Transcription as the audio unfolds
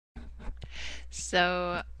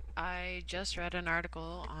So, I just read an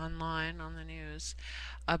article online on the news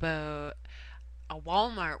about a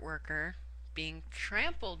Walmart worker being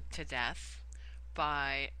trampled to death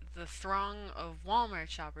by the throng of Walmart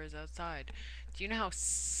shoppers outside. Do you know how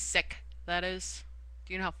sick that is?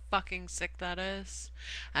 Do you know how fucking sick that is?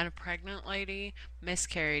 And a pregnant lady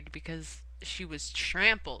miscarried because she was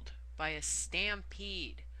trampled by a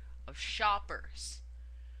stampede of shoppers.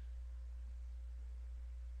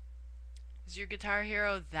 Is your Guitar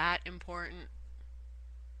Hero that important?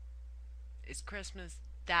 Is Christmas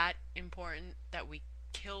that important that we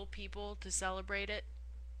kill people to celebrate it?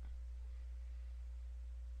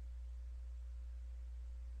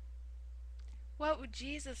 What would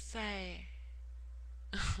Jesus say?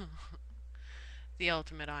 The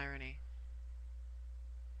ultimate irony.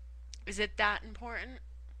 Is it that important?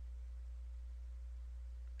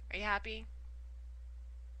 Are you happy?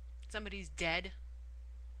 Somebody's dead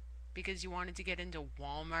because you wanted to get into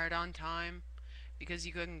Walmart on time? Because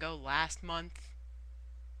you couldn't go last month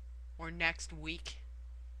or next week?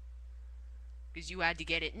 Because you had to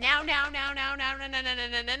get it now, now, now, now, now, now, now, now,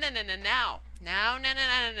 now, now, now, now, now, now, now, now,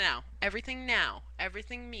 now, now, everything now,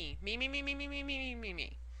 everything me, me, me, me, me, me, me, me, me, me,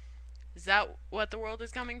 me. Is that what the world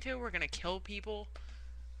is coming to? We're gonna kill people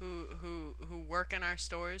who work in our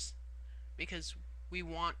stores because we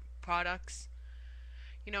want products.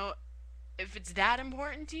 You know, if it's that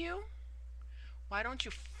important to you, why don't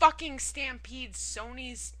you fucking stampede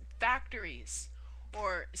Sony's factories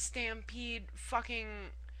or stampede fucking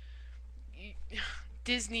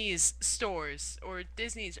Disney's stores or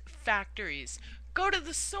Disney's factories? Go to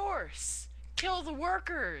the source. Kill the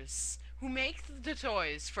workers who make the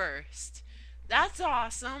toys first. That's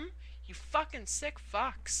awesome. You fucking sick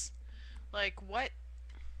fucks. Like what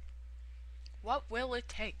will it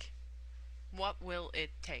take? What will it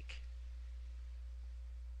take?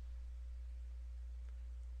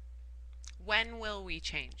 When will we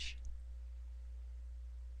change?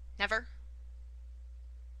 Never?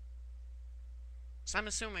 So I'm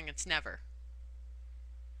assuming it's never.